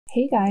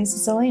Hey guys,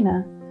 it's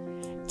Alaina.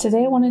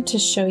 Today I wanted to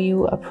show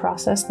you a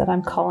process that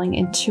I'm calling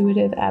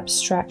intuitive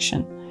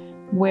abstraction,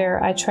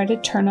 where I try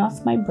to turn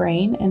off my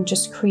brain and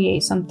just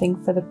create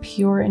something for the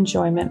pure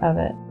enjoyment of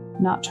it,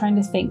 not trying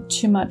to think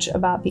too much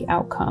about the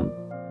outcome.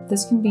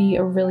 This can be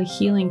a really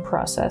healing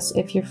process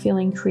if you're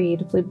feeling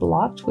creatively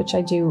blocked, which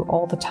I do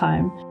all the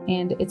time,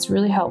 and it's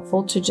really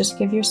helpful to just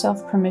give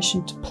yourself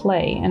permission to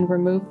play and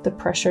remove the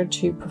pressure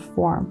to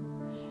perform.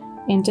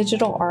 In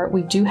digital art,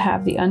 we do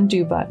have the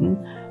undo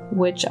button,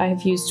 which I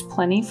have used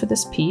plenty for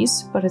this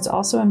piece, but it's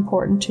also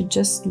important to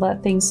just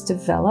let things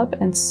develop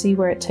and see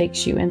where it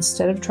takes you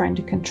instead of trying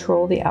to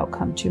control the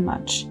outcome too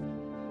much.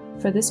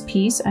 For this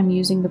piece, I'm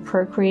using the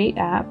Procreate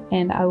app,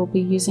 and I will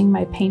be using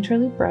my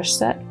Painterly brush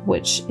set,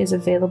 which is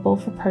available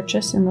for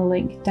purchase in the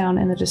link down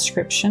in the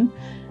description.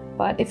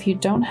 But if you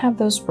don't have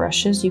those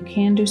brushes, you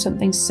can do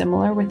something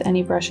similar with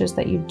any brushes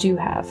that you do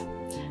have.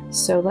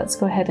 So let's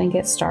go ahead and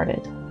get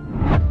started.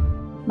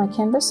 My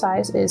canvas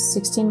size is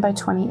 16 by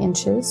 20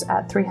 inches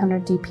at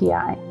 300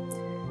 dpi,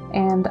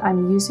 and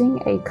I'm using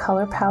a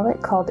color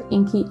palette called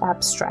Inky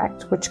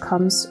Abstract, which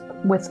comes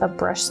with a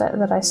brush set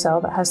that I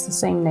sell that has the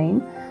same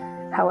name.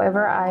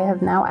 However, I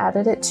have now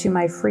added it to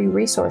my free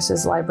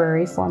resources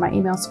library for my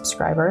email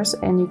subscribers,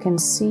 and you can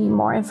see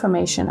more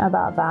information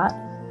about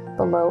that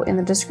below in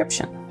the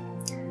description.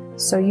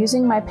 So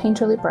using my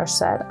Painterly brush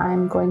set,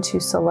 I'm going to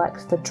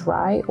select the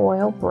dry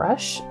oil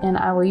brush, and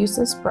I will use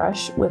this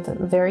brush with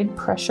varied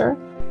pressure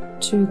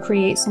to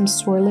create some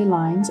swirly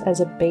lines as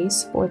a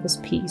base for this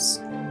piece.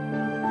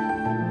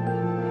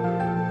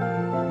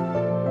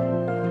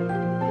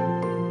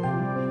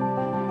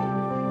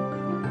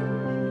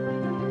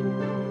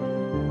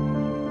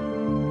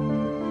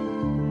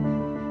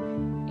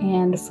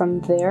 And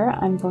from there,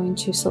 I'm going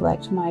to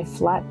select my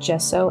flat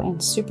gesso and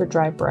super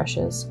dry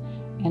brushes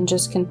and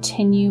just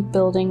continue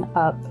building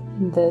up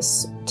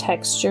this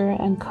texture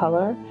and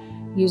color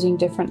using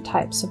different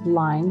types of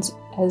lines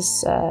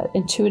as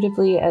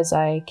intuitively as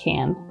I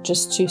can,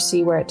 just to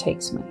see where it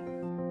takes me.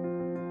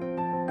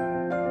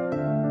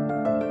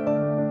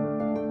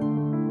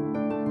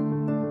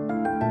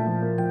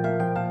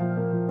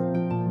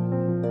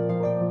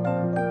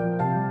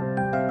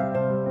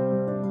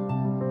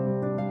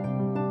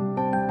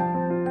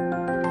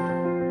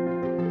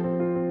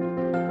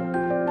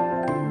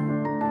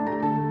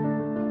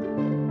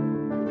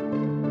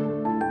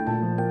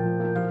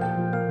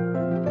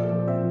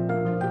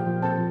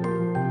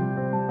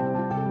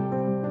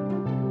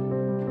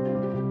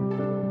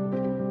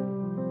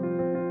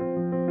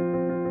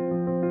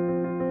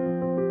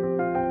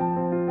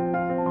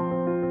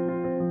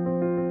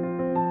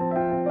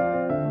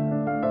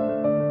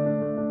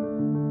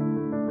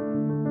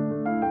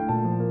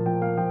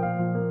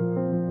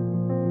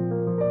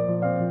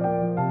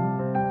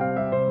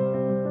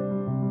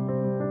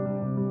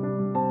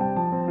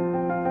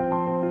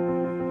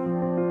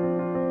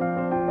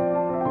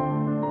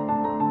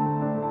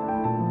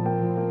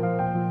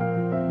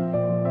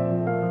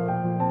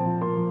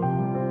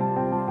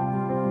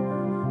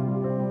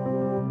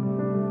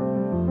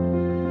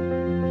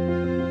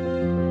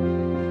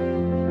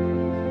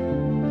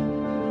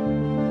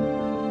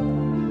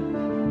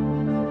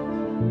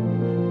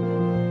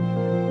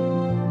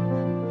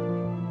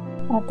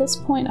 At this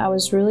point, I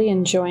was really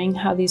enjoying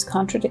how these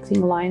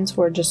contradicting lines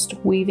were just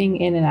weaving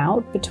in and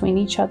out between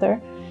each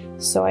other,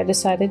 so I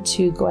decided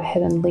to go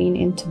ahead and lean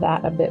into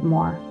that a bit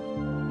more.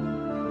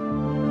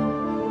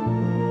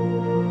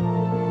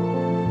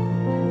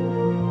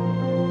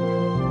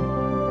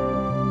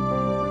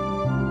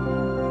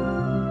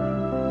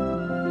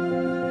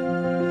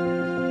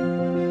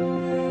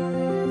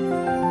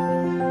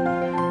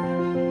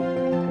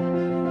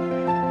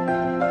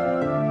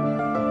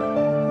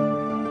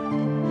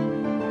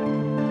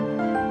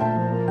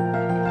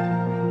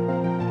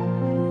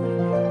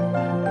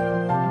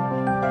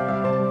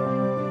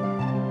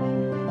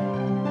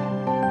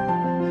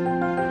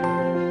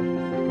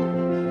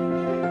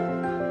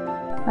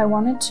 I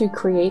wanted to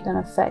create an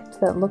effect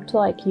that looked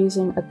like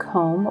using a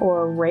comb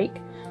or a rake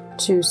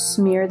to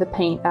smear the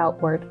paint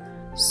outward.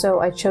 So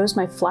I chose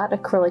my flat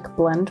acrylic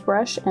blend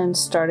brush and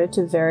started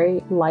to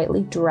very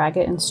lightly drag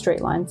it in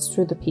straight lines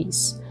through the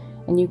piece.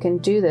 And you can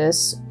do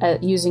this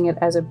using it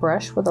as a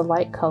brush with a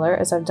light color,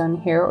 as I've done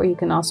here, or you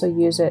can also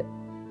use it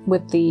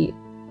with the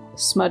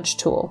smudge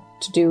tool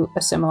to do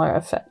a similar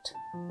effect.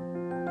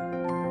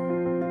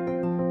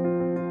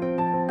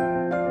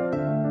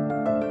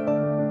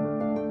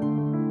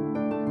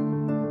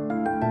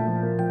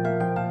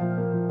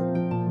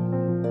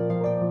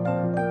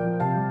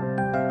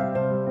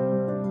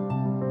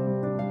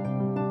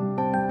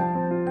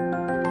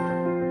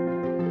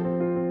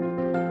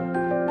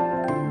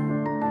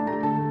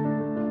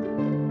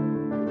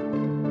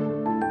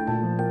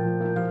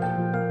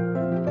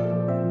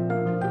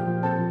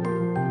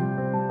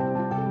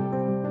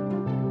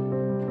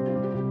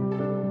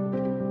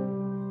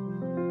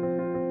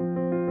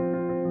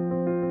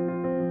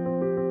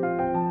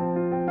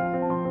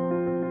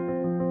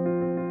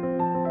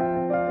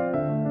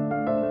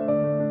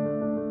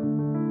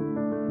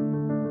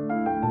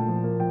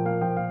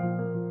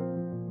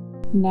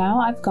 Now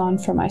I've gone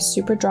for my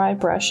super dry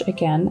brush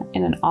again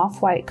in an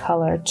off-white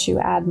color to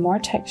add more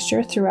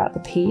texture throughout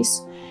the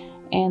piece,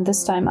 and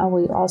this time I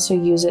will also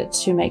use it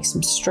to make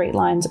some straight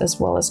lines as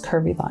well as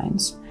curvy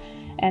lines.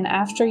 And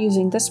after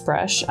using this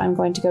brush, I'm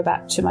going to go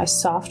back to my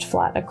soft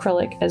flat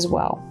acrylic as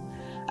well.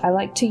 I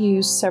like to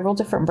use several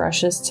different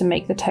brushes to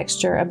make the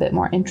texture a bit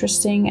more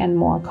interesting and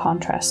more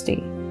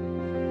contrasty.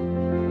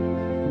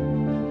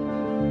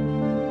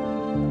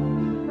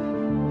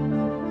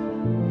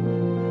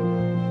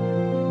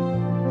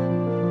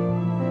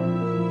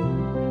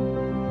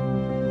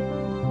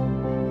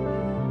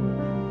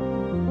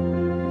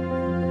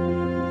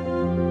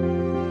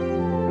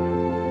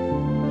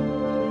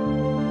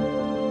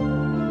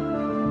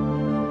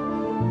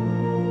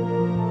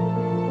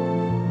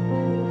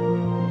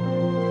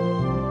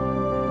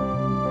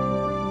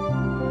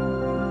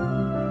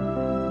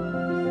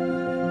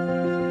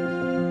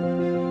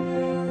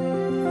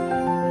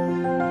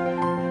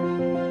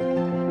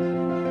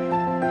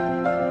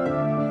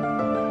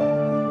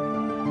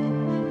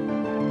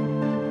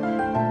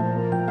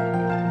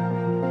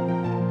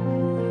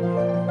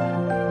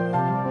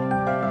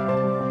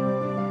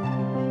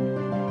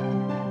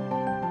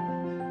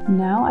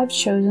 Now I've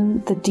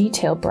chosen the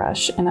detail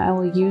brush, and I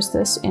will use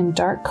this in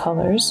dark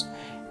colors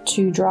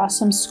to draw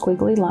some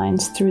squiggly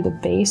lines through the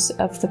base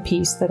of the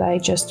piece that I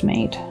just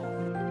made.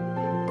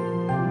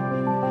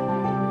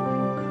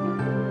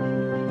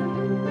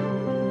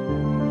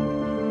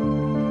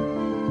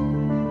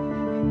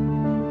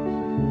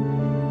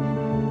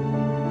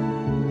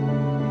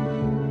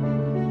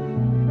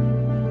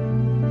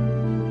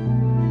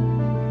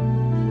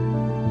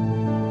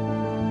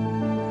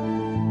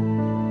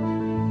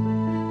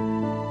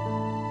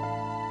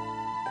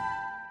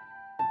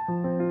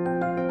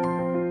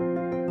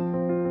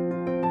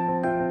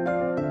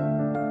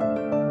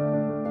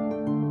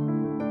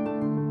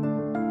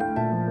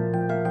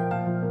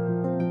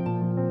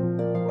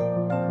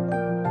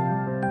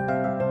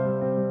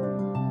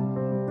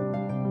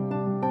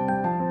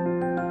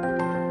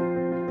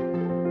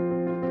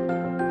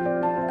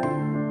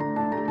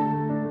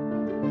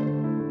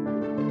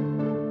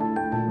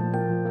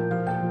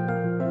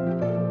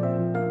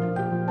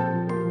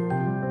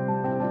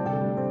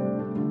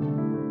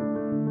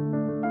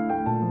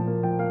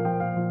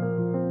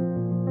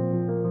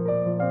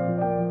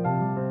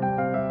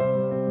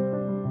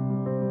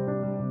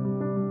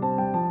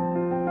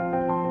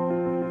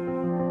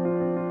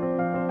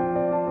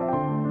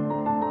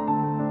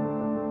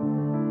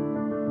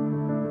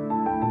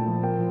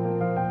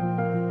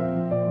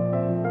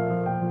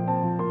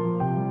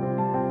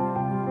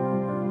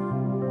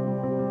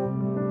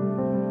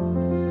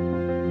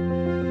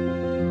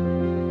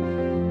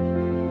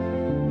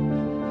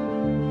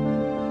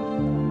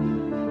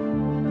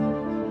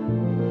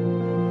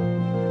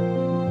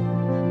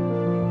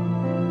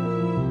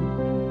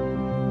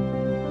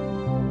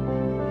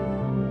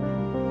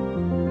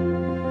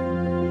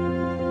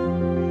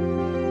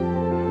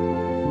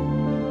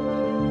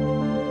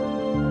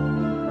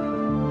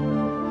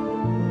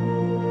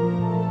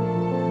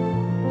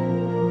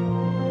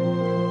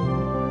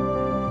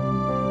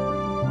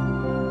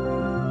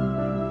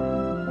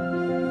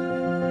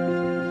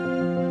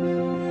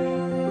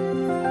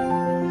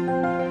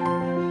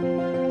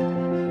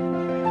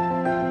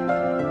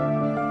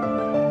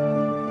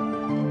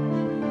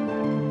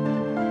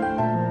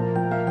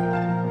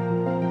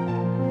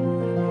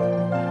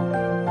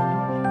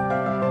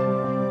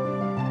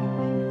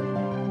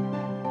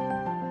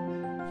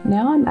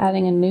 Now I'm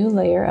adding a new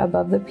layer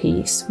above the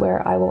piece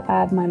where I will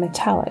add my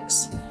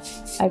metallics.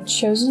 I've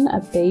chosen a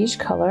beige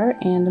color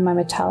and my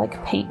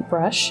metallic paint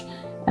brush,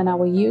 and I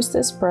will use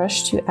this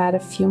brush to add a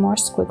few more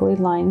squiggly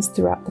lines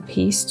throughout the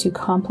piece to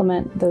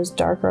complement those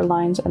darker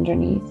lines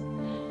underneath.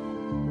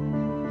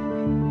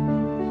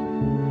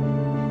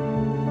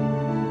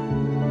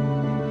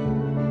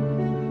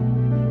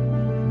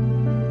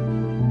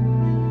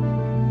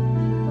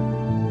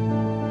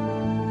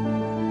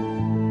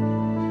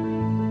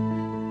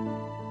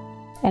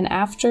 And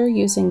after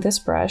using this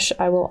brush,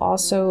 I will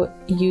also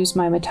use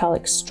my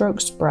metallic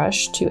strokes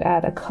brush to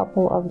add a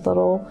couple of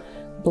little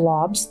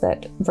blobs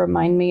that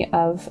remind me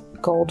of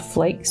gold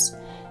flakes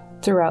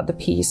throughout the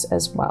piece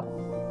as well.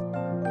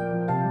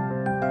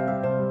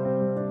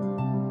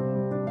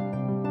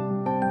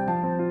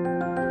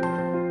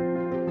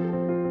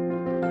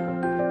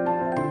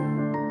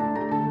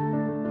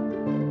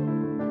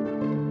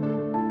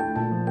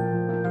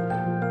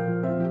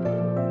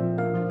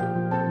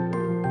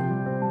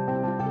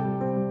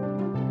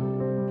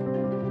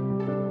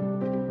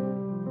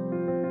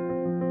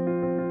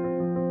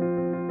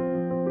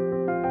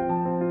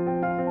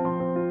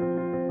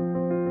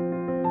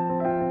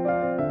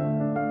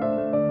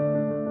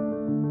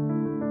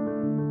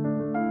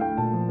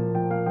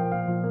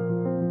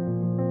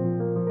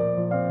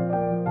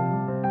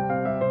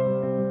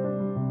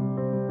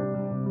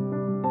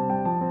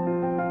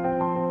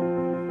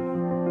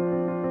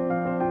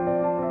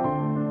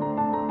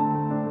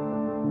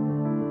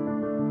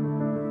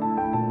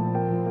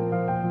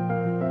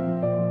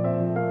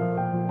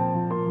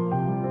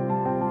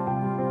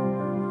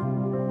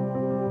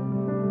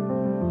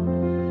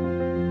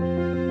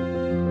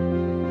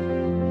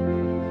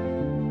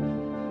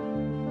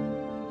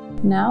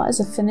 now, as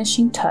a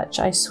finishing touch,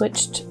 I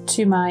switched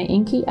to my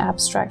Inky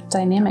Abstract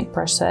Dynamic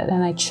brush set,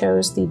 and I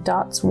chose the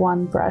Dots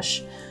 1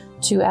 brush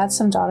to add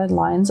some dotted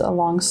lines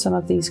along some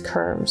of these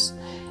curves.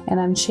 And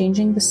I'm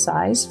changing the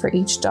size for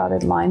each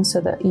dotted line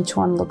so that each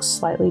one looks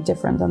slightly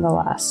different than the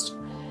last.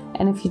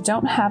 And if you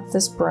don't have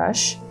this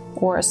brush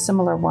or a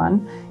similar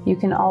one, you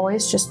can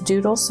always just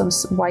doodle some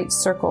white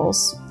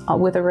circles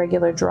with a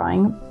regular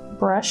drawing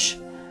brush,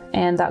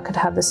 and that could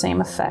have the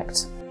same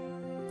effect.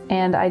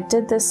 And I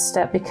did this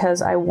step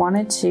because I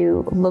wanted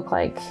to look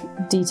like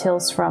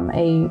details from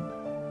a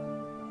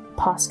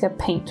Posca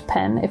paint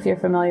pen, if you're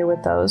familiar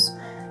with those.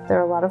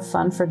 They're a lot of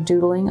fun for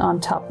doodling on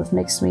top of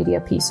mixed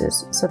media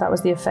pieces, so that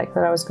was the effect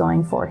that I was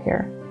going for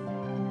here.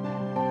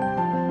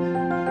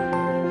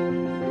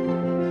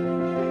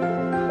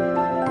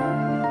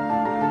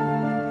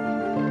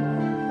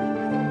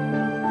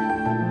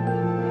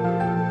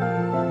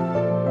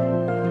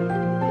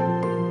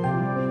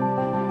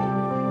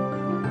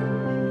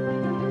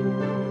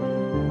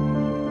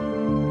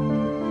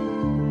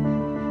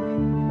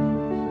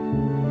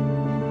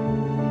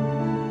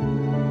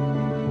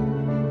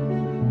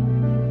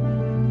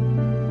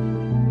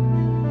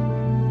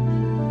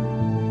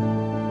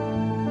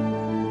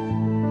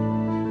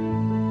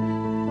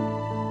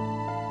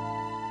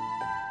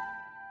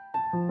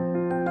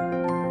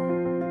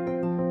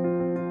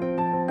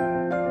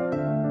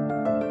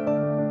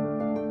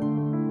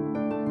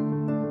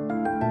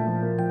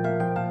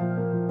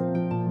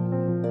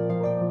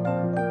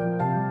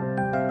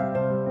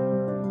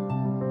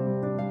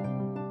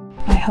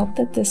 I hope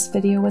that this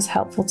video was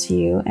helpful to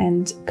you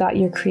and got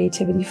your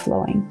creativity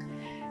flowing.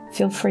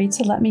 Feel free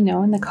to let me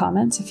know in the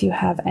comments if you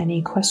have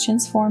any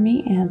questions for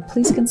me, and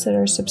please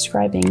consider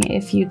subscribing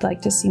if you'd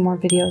like to see more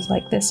videos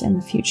like this in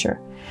the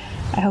future.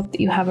 I hope that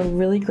you have a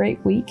really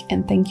great week,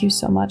 and thank you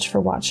so much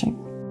for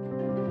watching.